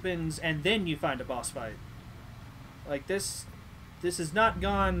door opens, and then you find a boss fight. Like this has not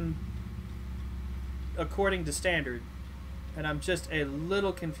gone according to standard, and I'm just a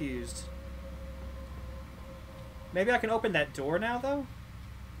little confused. Maybe I can open that door now, though?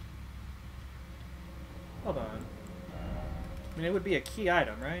 Hold on. I mean, it would be a key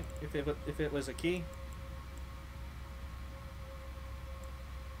item, right? If it was a key.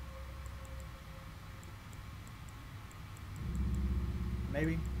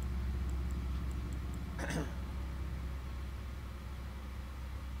 Maybe.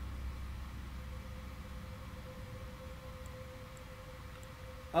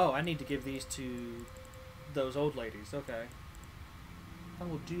 Oh, I need to give these to those old ladies. Okay. I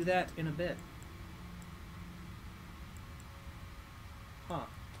will do that in a bit. Huh.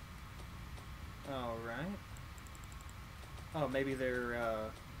 Alright. Oh, maybe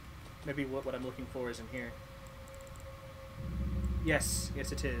they're, maybe what I'm looking for is in here. Yes,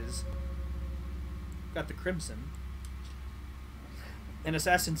 yes it is. Got the crimson. An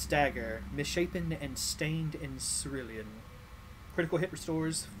assassin's dagger, misshapen and stained in cerulean. Critical hit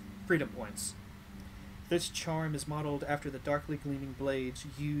restores freedom points. This charm is modeled after the darkly gleaming blades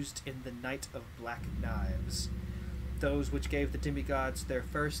used in the Night of Black Knives, those which gave the demigods their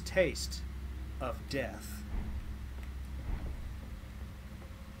first taste of death.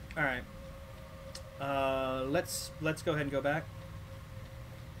 Alright. Let's go ahead and go back.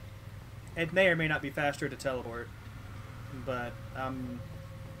 It may or may not be faster to teleport, but I'm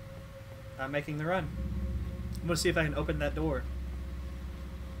making the run. I'm gonna see if I can open that door.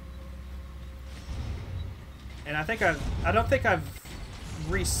 And I don't think I've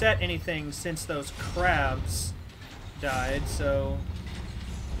reset anything since those crabs died, so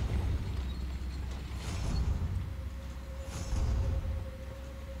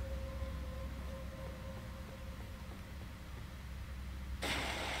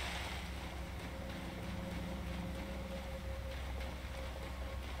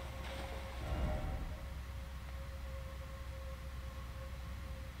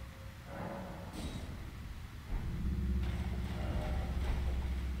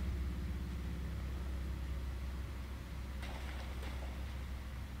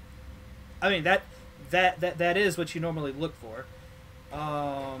I mean that is what you normally look for. Is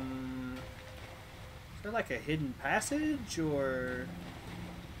there like a hidden passage or?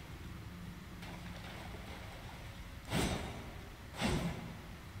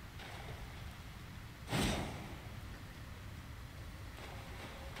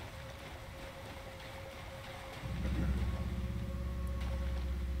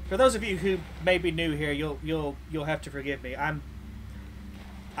 For those of you who may be new here, you'll have to forgive me.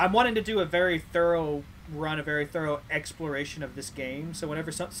 I'm wanting to do a very thorough run, a very thorough exploration of this game. So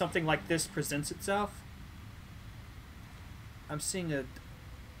whenever something like this presents itself, I am seeing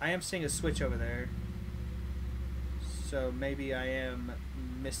a switch over there. So maybe I am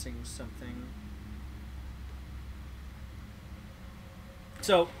missing something.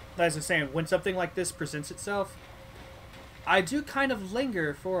 So, as I was saying, when something like this presents itself, I do kind of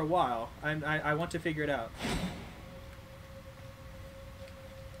linger for a while. I want to figure it out.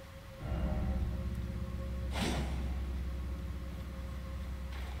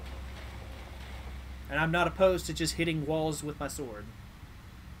 And I'm not opposed to just hitting walls with my sword.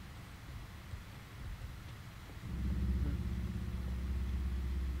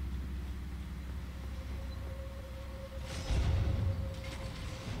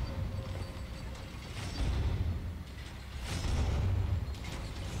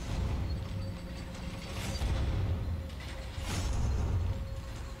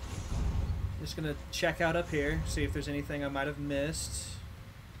 just gonna check out up here, see if there's anything I might have missed.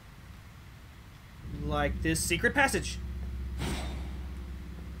 Like this secret passage.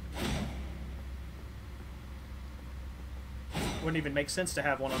 Wouldn't even make sense to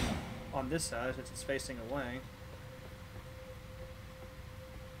have one on this side since it's facing away.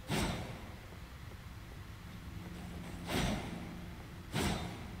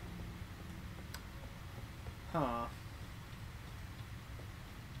 Huh.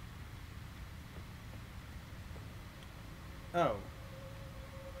 Oh.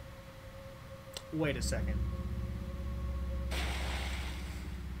 Wait a second.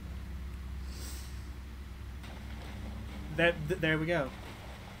 There we go.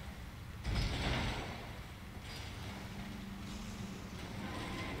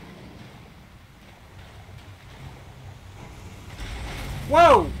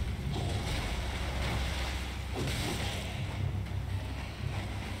 Whoa!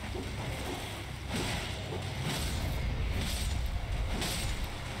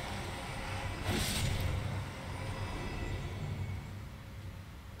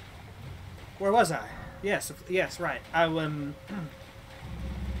 Where was I? Yes, right. I've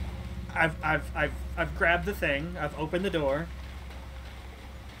grabbed the thing. I've opened the door.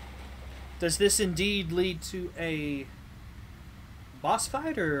 Does this indeed lead to a boss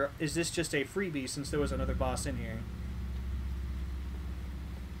fight, or is this just a freebie since there was another boss in here?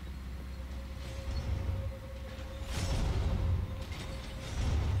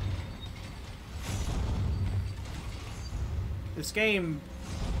 This game...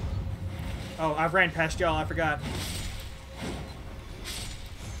 Oh, I've ran past y'all, I forgot.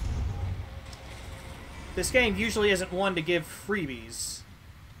 This game usually isn't one to give freebies.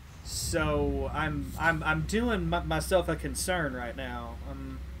 So I'm doing myself a concern right now.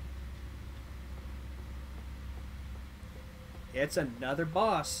 It's another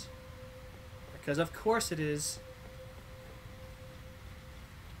boss. Because of course it is.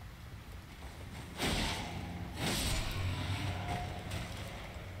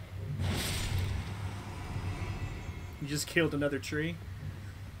 You just killed another tree.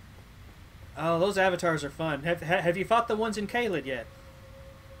 Oh, those avatars are fun. Have you fought the ones in Caelid yet?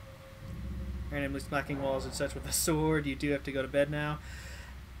 Randomly smacking walls and such with a sword. You do have to go to bed now.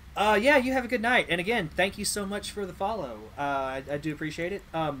 Yeah, you have a good night. And again, thank you so much for the follow. I do appreciate it.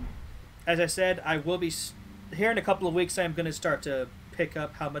 As I said, I will be... Here in a couple of weeks, I'm going to start to pick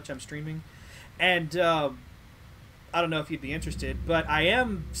up how much I'm streaming. And I don't know if you'd be interested, but I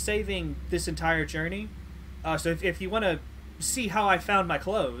am saving this entire journey. So if you want to see how I found my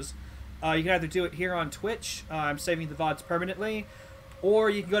clothes, you can either do it here on Twitch. I'm saving the VODs permanently.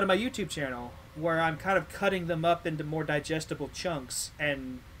 Or you can go to my YouTube channel, where I'm kind of cutting them up into more digestible chunks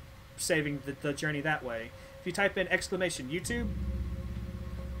and saving the journey that way. If you type in !YouTube,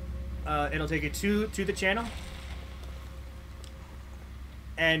 it'll take you to the channel.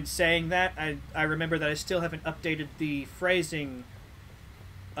 And saying that, I remember that I still haven't updated the phrasing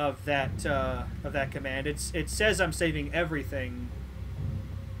of that command. It says I'm saving everything,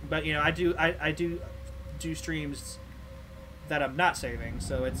 but you know I do streams that I'm not saving,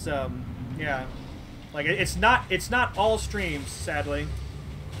 so it's yeah, like it's not all streams, sadly.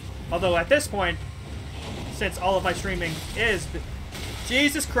 Although at this point, since all of my streaming is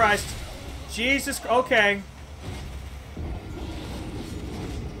Jesus Christ, okay.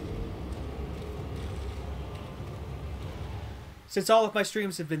 Since all of my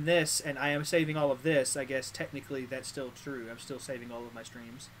streams have been this, and I am saving all of this, I guess technically that's still true. I'm still saving all of my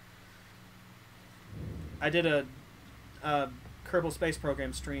streams. I did a Kerbal Space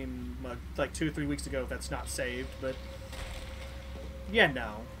Program stream like 2 or 3 weeks ago that's not saved, but yeah,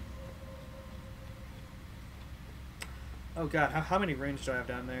 no. Oh god, how many runes do I have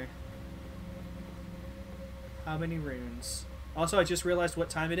down there? How many runes? Also, I just realized what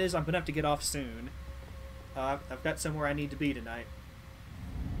time it is. I'm gonna have to get off soon. I've got somewhere I need to be tonight.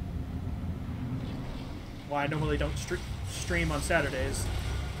 Well, I normally don't stream on Saturdays.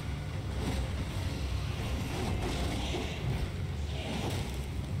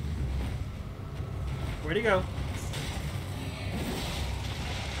 Where'd he go?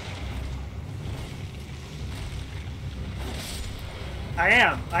 I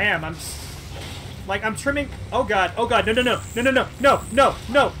am. I'm trimming. Oh god. No.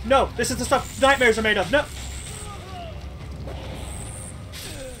 This is the stuff nightmares are made of. No.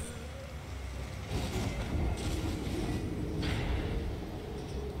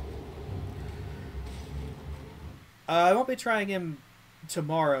 I won't be trying him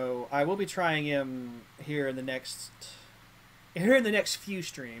tomorrow. I will be trying him here in the next few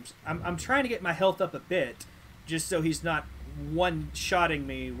streams. I'm trying to get my health up a bit, just so he's not one-shotting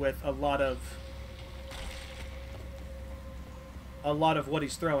me with a lot of what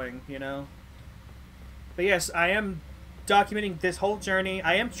he's throwing, you know. But yes, I am documenting this whole journey.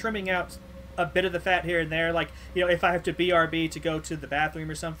 I am trimming out a bit of the fat here and there, like, you know, if I have to BRB to go to the bathroom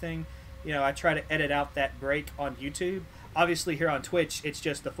or something, you know, I try to edit out that break on YouTube. Obviously here on Twitch, it's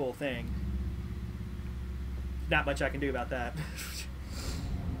just the full thing. Not much I can do about that.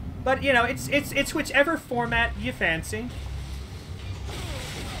 But, you know, it's whichever format you fancy.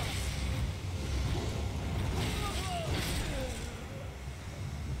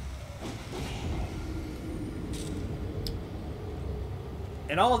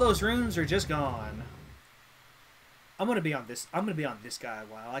 And all of those runes are just gone. I'm gonna be on this guy a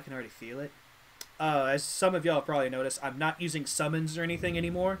while. I can already feel it. As some of y'all probably noticed, I'm not using summons or anything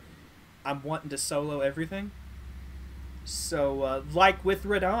anymore. I'm wanting to solo everything. So, like with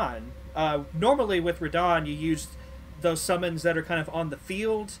Radon, normally with Radon you use those summons that are kind of on the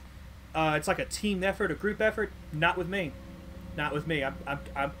field. It's like a team effort, a group effort. Not with me. Not with me.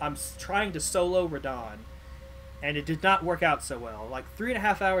 I'm trying to solo Radon. And it did not work out so well. Like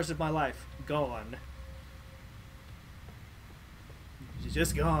 3.5 hours of my life gone.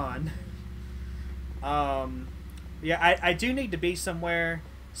 Just gone. Yeah, I do need to be somewhere,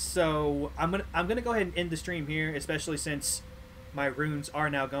 so I'm gonna go ahead and end the stream here, especially since my runes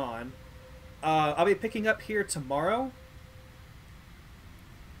are now gone. I'll be picking up here tomorrow.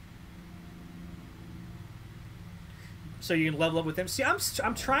 So you can level up with them. See,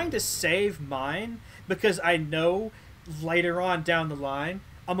 I'm trying to save mine because I know later on down the line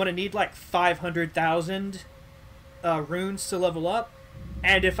I'm gonna need like 500,000 runes to level up,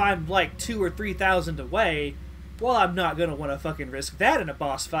 and if I'm like 2,000 or 3,000 away, well, I'm not gonna want to fucking risk that in a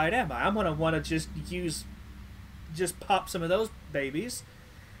boss fight, am I? I'm gonna want to just pop some of those babies.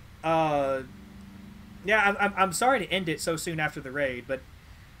 Yeah, I'm sorry to end it so soon after the raid, but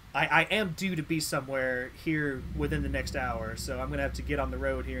I am due to be somewhere here within the next hour, so I'm going to have to get on the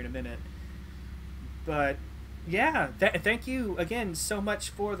road here in a minute. But, yeah, thank you again so much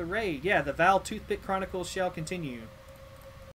for the raid. Yeah, the Val Toothpick Chronicles shall continue.